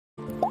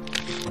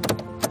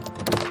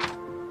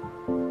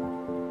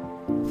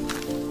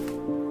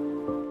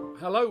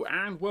Hello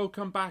and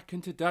welcome back,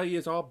 and today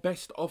is our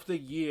best of the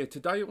year.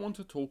 Today I want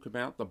to talk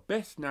about the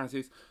best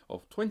NASes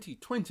of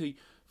 2020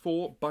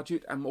 for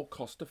budget and more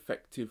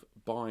cost-effective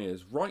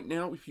buyers. Right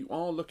now, if you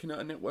are looking at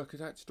a network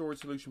attached storage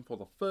solution for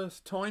the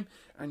first time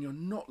and you're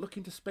not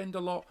looking to spend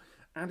a lot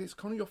and it's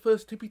kind of your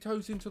first tippy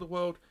toes into the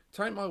world,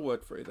 take my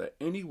word for it that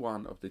any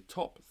one of the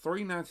top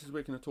 3 NASes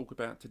we're going to talk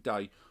about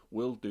today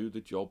will do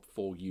the job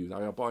for you. They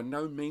are by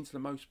no means the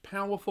most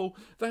powerful,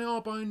 they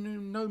are by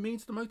no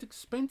means the most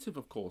expensive,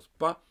 of course,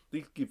 but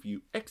these give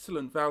you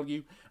excellent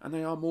value and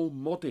they are more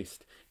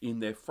modest in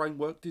their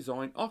framework,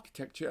 design,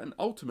 architecture, and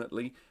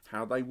ultimately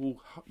how they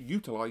will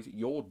utilize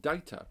your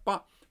data.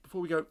 But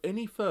before we go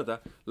any further,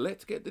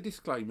 let's get the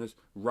disclaimers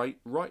right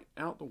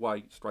out the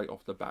way straight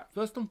off the bat.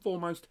 First and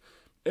foremost,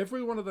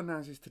 every one of the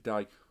NASes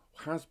today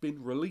has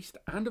been released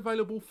and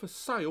available for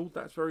sale,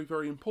 that's very,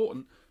 very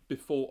important,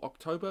 before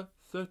October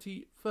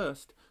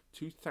 31st,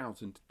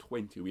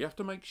 2020. We have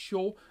to make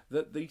sure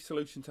that these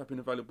solutions have been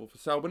available for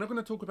sale. We're not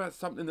going to talk about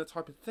something that's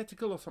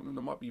hypothetical or something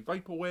that might be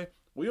vaporware.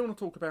 We want to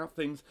talk about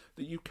things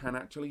that you can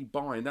actually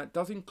buy, and that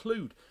does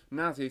include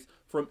NASes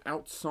from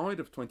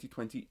outside of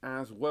 2020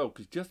 as well,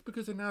 because just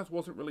because a NAS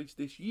wasn't released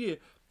this year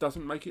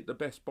doesn't make it the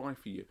best buy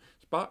for you.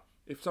 But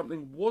if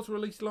something was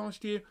released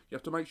last year, you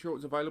have to make sure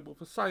it's available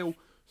for sale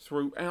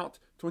throughout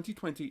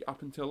 2020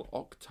 up until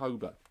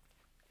October.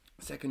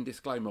 Second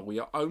disclaimer, we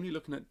are only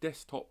looking at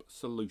desktop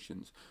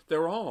solutions.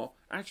 There are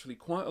actually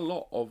quite a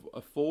lot of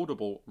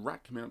affordable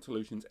rack mount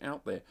solutions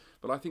out there,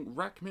 but I think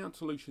rack mount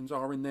solutions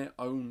are in their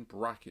own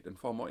bracket and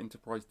far more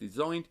enterprise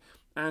designed.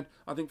 And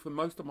I think for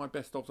most of my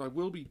best ofs, I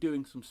will be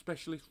doing some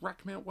specialist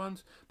rack mount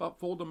ones, but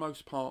for the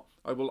most part,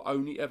 I will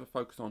only ever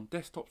focus on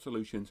desktop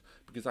solutions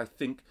because I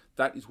think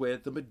that is where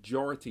the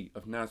majority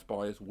of NAS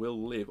buyers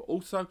will live.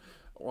 Also,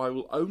 I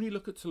will only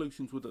look at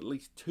solutions with at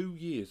least 2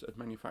 years of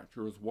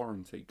manufacturer's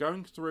warranty.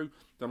 Going through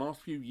the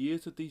last few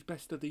years of these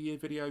best of the year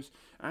videos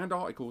and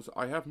articles,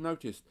 I have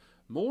noticed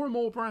more and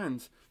more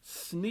brands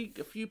sneak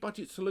a few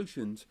budget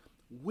solutions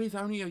with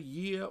only a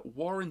year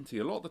warranty.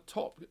 A lot of the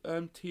top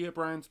tier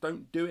brands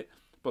don't do it,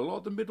 but a lot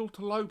of the middle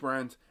to low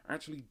brands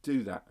actually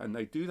do that, and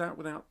they do that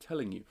without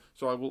telling you.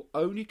 So I will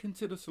only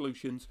consider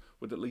solutions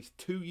with at least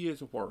 2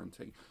 years of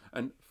warranty.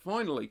 And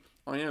finally,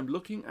 I am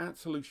looking at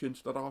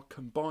solutions that are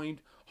combined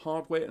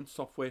hardware and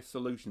software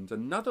solutions.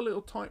 Another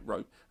little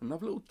tightrope,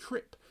 another little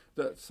trip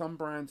that some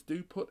brands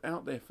do put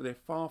out there for their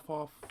far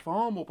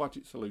more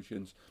budget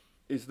solutions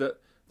is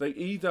that they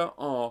either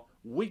are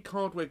weak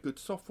hardware, good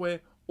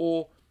software,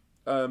 or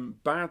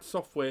bad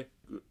software,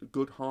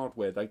 good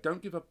hardware. They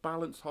don't give a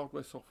balanced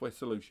hardware software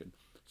solution.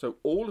 So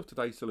all of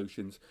today's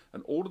solutions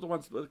and all of the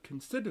ones that are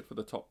considered for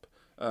the top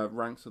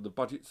ranks of the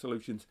budget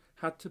solutions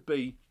had to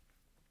be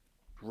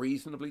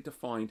reasonably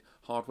defined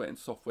hardware and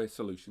software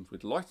solutions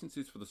with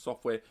licenses for the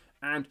software,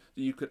 and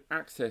that you could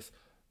access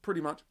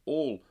pretty much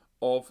all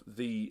of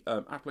the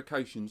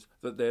applications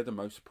that they're the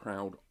most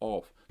proud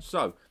of.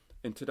 So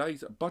in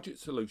today's budget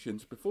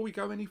solutions, before we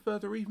go any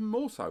further, even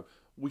more so,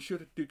 we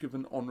should do give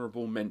an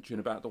honourable mention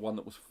about the one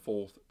that was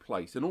 4th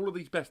place. In all of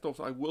these best ofs,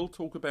 I will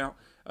talk about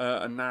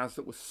a NAS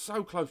that was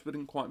so close but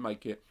didn't quite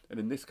make it, and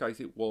in this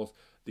case it was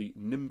the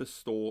Nimbus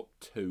Store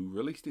 2,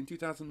 released in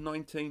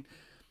 2019.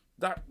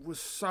 That was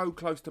so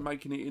close to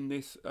making it in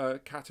this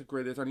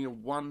category. There's only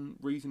one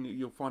reason that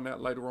you'll find out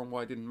later on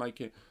why I didn't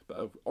make it, but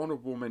an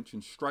honourable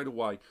mention straight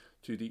away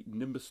to the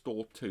Nimbus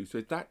Store 2. So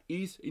if that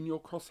is in your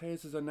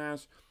crosshairs as a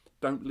NAS,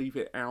 don't leave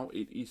it out.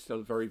 It is still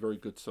a very, very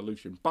good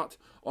solution. But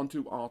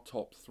onto our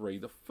top 3.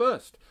 The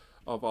first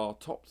of our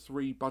top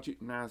 3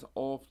 budget NAS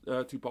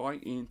to buy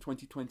in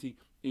 2020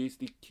 is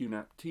the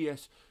QNAP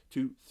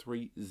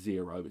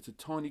DS420J. It's a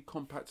tiny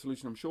compact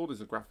solution. I'm sure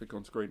there's a graphic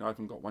on screen. I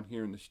haven't got one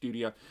here in the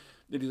studio.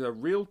 It is a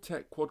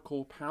Realtek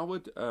quad-core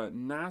powered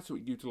NAS, so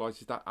it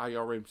utilizes that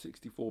ARM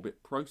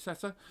 64-bit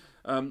processor.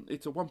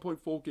 It's a 1.4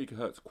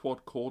 GHz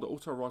quad-core that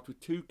also arrives with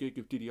 2 GB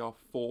of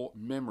DDR4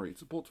 memory. It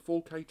supports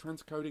 4K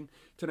transcoding,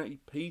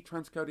 1080p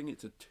transcoding.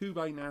 It's a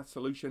 2-bay NAS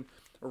solution,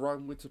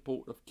 arriving with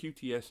support of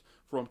QTS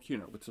from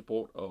QNAP, with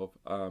support of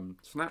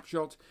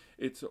snapshots.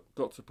 It's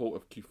got support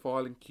of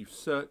Qfiling,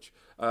 Qsearch,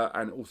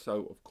 and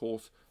also, of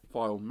course,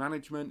 file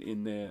management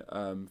in their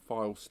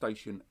file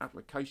station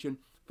application.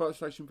 Photo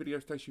station, video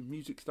station,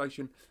 music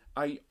station,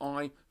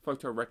 AI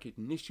photo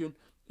recognition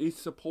is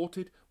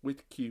supported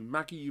with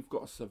QMAGI. You've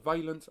got a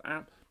surveillance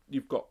app,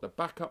 you've got the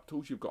backup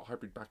tools, you've got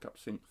Hybrid Backup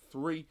Sync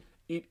 3.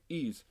 It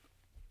is,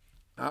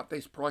 at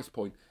this price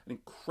point, an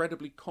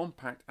incredibly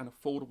compact and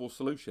affordable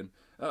solution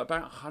at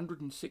about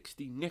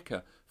 160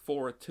 nicker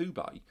for a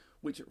 2-bay,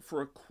 which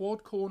for a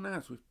quad-core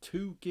NAS with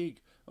 2 GB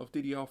of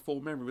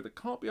DDR4 memory that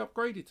can't be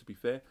upgraded, to be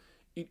fair,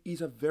 it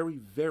is a very,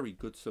 very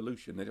good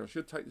solution. And I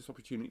should take this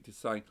opportunity to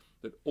say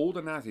that all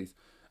the NASes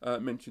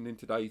mentioned in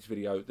today's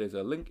video, there's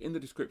a link in the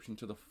description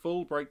to the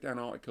full breakdown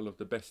article of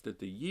the best of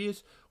the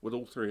years with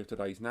all 3 of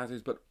today's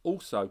NASes, but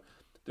also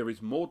there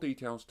is more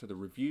details to the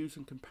reviews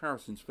and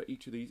comparisons for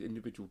each of these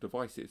individual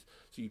devices,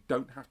 so you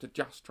don't have to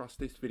just trust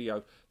this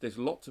video. There's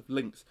lots of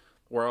links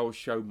where I will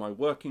show my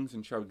workings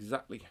and show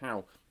exactly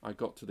how I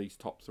got to these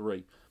top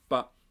 3.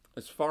 But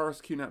as far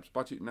as QNAP's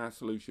budget NAS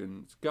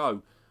solutions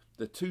go,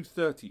 the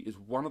 230 is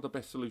one of the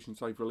best solutions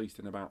they've released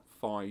in about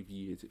 5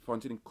 years. It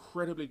finds an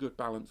incredibly good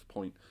balance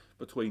point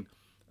between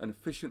an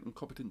efficient and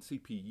competent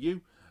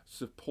CPU,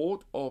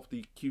 support of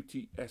the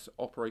QTS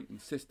operating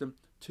system,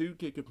 2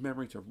 gig of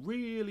memory to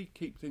really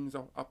keep things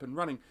up and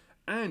running,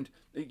 and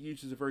it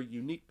uses a very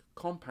unique,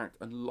 compact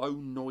and low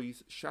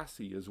noise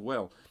chassis as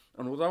well.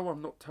 And although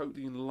I'm not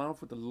totally in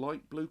love with the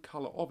light blue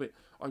colour of it,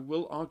 I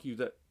will argue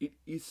that it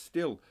is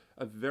still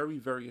a very,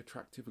 very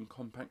attractive and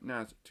compact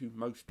NAS to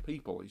most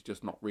people. It's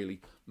just not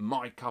really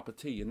my cup of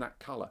tea in that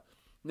colour.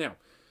 Now,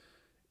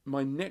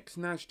 my next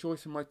NAS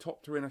choice in my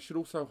top 3, and I should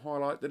also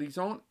highlight that these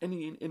aren't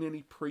in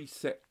any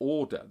preset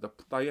order.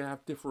 They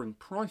have differing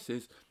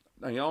prices.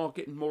 They are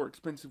getting more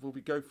expensive when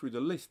we go through the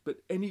list,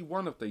 but any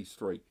one of these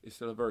 3 is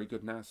still a very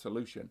good NAS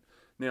solution.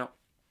 Now,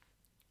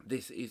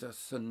 this is a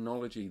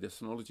Synology, the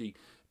Synology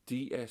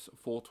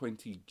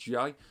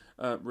DS420J,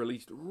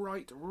 released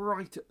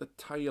right at the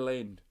tail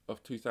end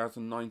of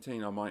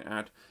 2019, I might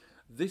add.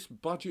 This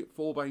budget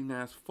 4-bay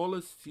NAS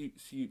follows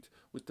suit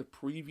with the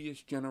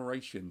previous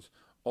generations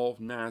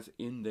of NAS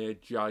in their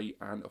J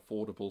and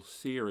affordable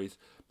series,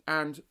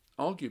 and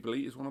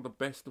arguably is one of the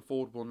best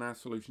affordable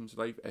NAS solutions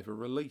they've ever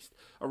released,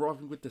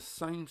 arriving with the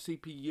same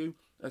CPU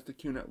as the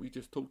QNAP we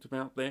just talked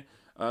about there,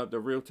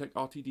 the Realtek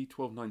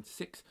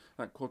RTD1296,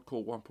 that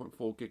quad-core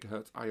 1.4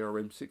 GHz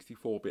ARM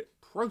 64-bit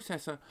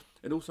processor.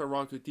 It also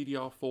arrives with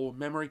DDR4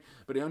 memory,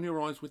 but it only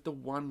arrives with the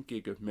 1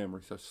 gig of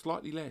memory, so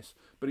slightly less,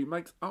 but it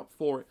makes up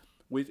for it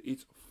with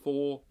its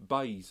 4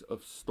 bays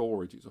of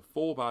storage. It's a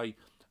 4-bay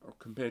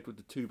compared with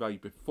the 2-bay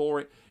before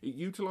it. It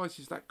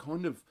utilises that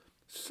kind of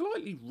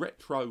slightly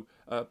retro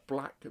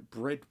black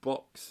bread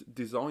box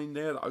design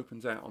there that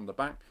opens out on the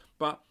back,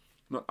 but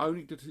not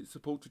only does it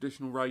support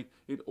traditional RAID,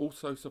 it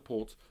also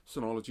supports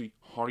Synology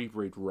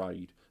Hybrid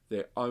RAID,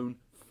 their own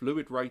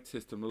fluid RAID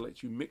system that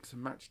lets you mix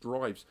and match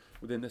drives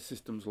within the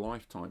system's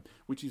lifetime,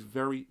 which is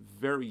very,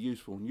 very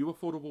useful. New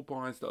affordable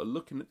buyers that are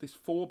looking at this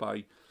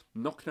 4-bay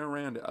knocking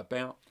around at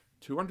about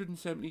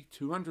 270,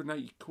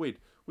 280 quid,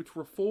 which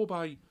for a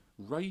 4-bay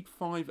RAID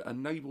 5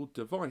 enabled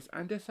device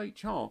and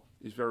SHR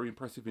is very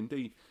impressive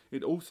indeed.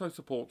 It also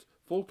supports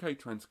 4K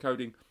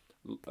transcoding,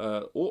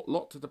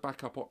 lots of the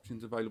backup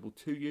options available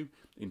to you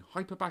in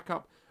Hyper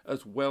Backup,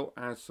 as well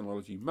as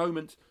Synology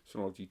Moments,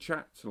 Synology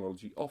Chat,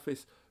 Synology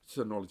Office,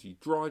 Synology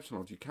Drive,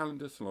 Synology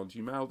Calendar,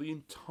 Synology Mail, the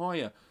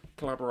entire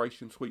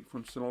collaboration suite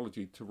from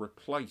Synology to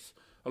replace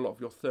a lot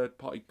of your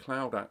third-party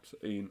cloud apps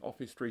in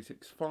Office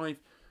 365,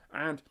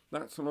 and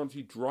that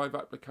Synology Drive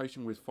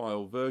application with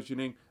file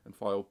versioning and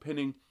file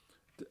pinning,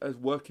 as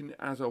working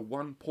as a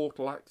one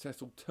portal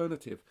access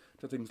alternative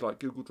to things like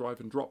Google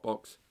Drive and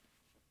Dropbox.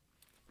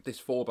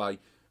 This 4-bay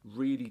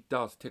really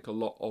does tick a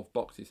lot of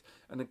boxes,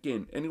 and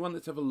again, anyone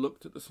that's ever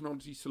looked at the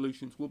Synology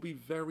solutions will be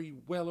very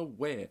well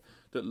aware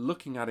that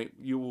looking at it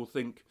you will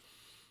think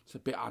it's a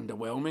bit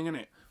underwhelming, isn't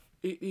it?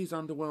 It is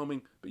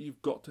underwhelming, but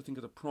you've got to think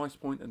of the price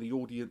point and the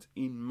audience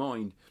in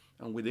mind,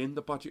 and within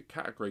the budget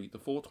category, the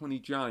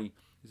 420J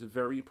is a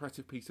very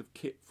impressive piece of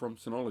kit from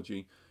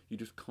Synology. You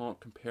just can't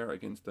compare it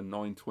against the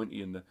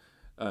 920 and the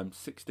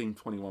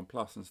 1621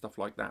 Plus and stuff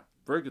like that.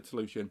 Very good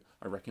solution.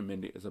 I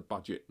recommend it as a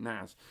budget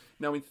NAS.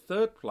 Now in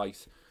third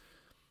place,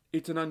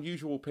 it's an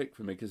unusual pick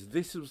for me because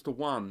this was the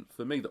one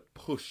for me that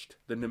pushed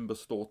the Nimbus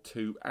Store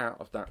 2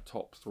 out of that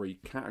top 3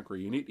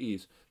 category, and it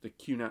is the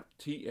QNAP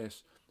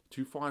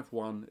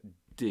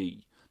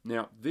TS251D.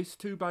 Now this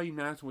 2-bay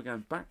NAS, we're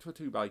going back to a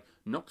 2-bay,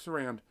 knocks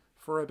around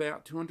for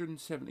about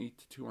 270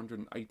 to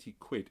 280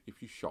 quid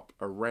if you shop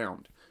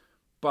around.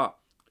 But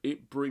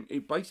it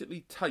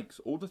basically takes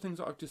all the things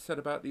that I've just said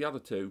about the other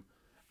 2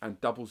 and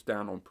doubles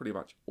down on pretty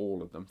much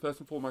all of them. First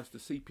and foremost, the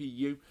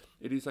CPU.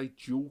 It is a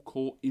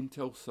dual-core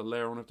Intel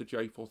Celeron of the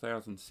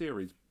J4000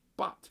 series.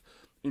 But,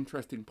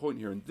 interesting point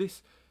here, and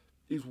this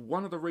is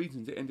one of the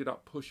reasons it ended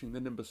up pushing the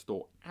Nimbus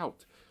Store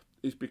out,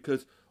 is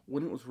because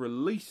when it was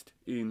released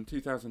in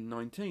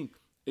 2019,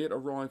 it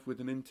arrived with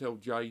an Intel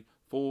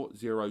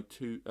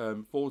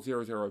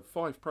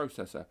J4005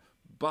 processor,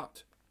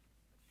 but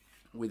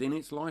within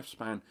its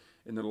lifespan,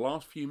 in the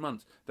last few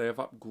months, they have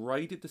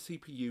upgraded the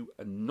CPU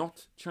and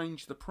not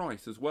changed the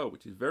price as well,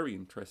 which is very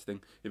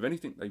interesting. If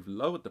anything, they've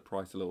lowered the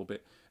price a little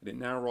bit, and it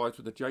now arrives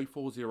with a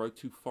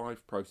J4025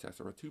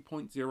 processor, a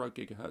 2.0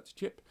 GHz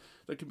chip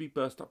that can be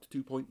burst up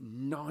to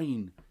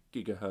 2.9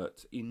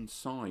 GHz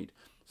inside.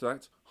 So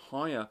that's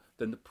higher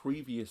than the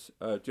previous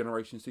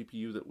generation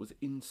CPU that was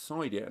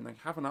inside it, and they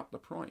haven't upped the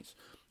price.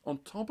 On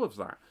top of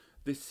that,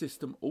 this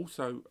system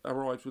also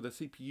arrives with a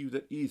CPU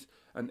that is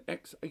an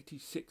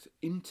x86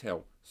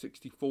 Intel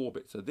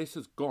 64-bit. So this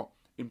has got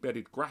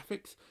embedded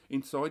graphics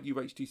inside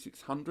UHD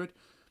 600,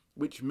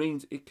 which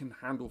means it can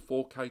handle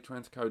 4K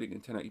transcoding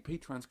and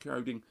 1080p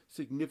transcoding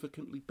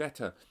significantly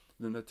better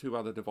than the 2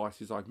 other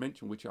devices I've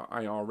mentioned, which are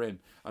ARM.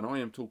 And I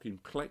am talking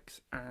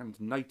Plex and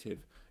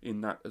native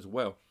in that as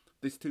well.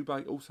 This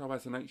 2-bay also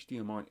has an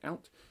HDMI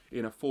out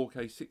in a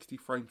 4K 60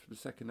 frames per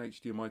second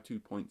HDMI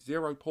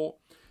 2.0 port,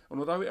 and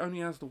although it only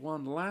has the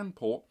one LAN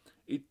port,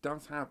 it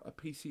does have a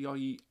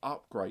PCIe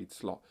upgrade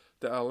slot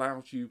that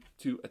allows you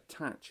to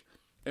attach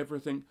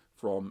everything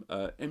from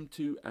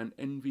M2 and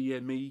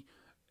NVMe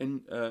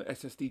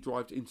SSD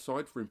drives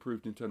inside for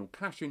improved internal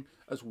caching,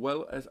 as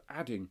well as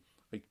adding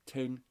a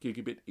 10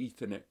 gigabit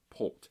Ethernet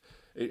port.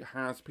 It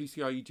has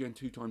PCIe Gen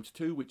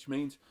 2x2, which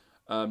means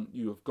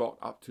you have got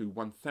up to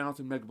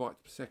 1000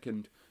 megabytes per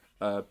second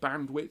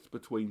bandwidth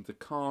between the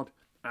card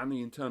and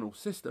the internal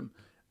system,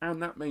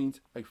 and that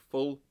means a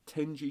full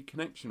 10G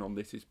connection on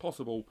this is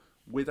possible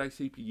with a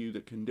CPU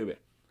that can do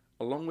it.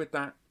 Along with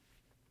that,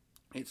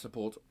 it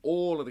supports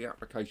all of the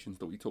applications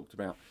that we talked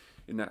about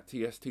in that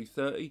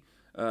TST30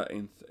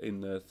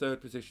 in the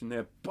third position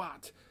there,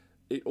 but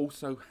it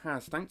also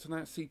has, thanks to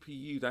that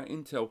CPU, that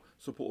Intel,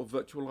 support of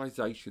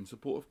virtualization,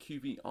 support of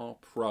QVR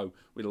Pro,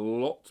 with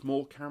lots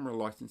more camera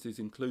licenses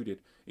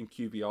included in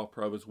QVR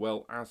Pro, as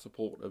well as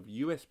support of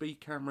USB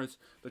cameras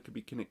that can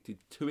be connected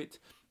to it,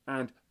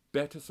 and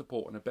better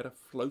support and a better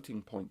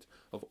floating point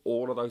of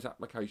all of those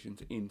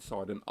applications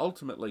inside. And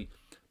ultimately,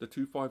 the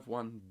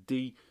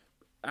 251D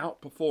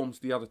outperforms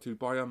the other two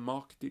by a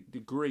marked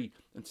degree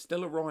and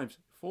still arrives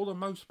for the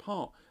most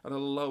part at a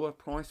lower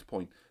price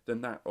point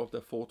than that of the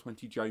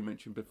 420J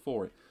mentioned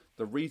before it.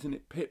 The reason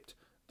it pipped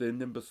the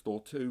Nimbus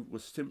Store 2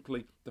 was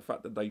simply the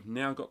fact that they've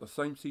now got the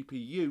same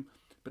CPU,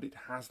 but it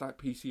has that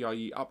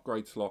PCIe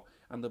upgrade slot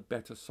and the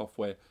better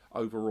software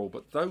overall.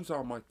 But those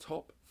are my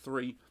top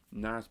 3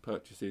 NAS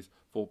purchases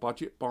for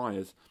budget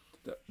buyers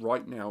that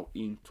right now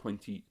in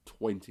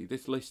 2020.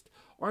 This list,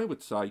 I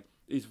would say,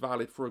 is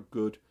valid for a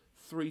good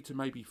 3 to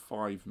maybe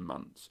 5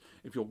 months.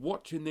 If you're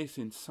watching this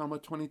in summer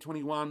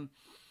 2021,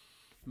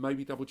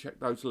 maybe double check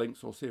those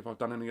links or see if I've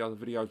done any other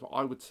videos. But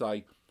I would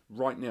say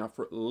right now,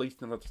 for at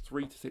least another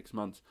 3 to 6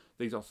 months,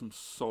 these are some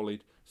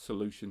solid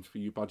solutions for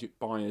you budget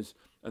buyers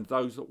and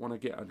those that want to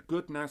get a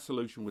good NAS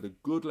solution with a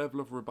good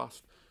level of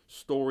robust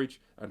storage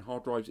and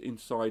hard drives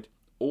inside.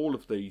 All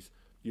of these,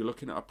 you're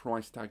looking at a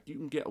price tag. You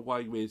can get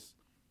away with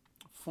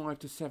 500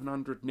 to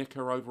 700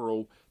 nicker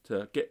overall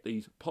to get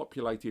these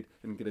populated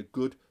and get a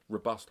good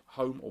robust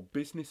home or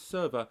business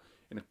server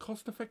in a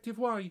cost-effective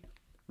way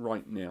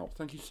right now.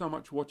 Thank you so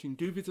much for watching.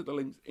 Do visit the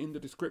links in the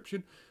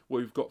description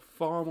where we've got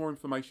far more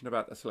information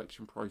about the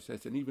selection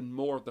process and even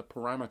more of the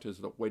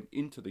parameters that went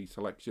into these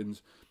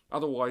selections.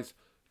 Otherwise,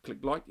 click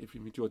like if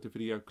you've enjoyed the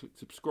video, click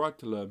subscribe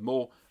to learn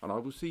more, and I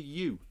will see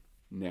you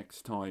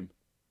next time.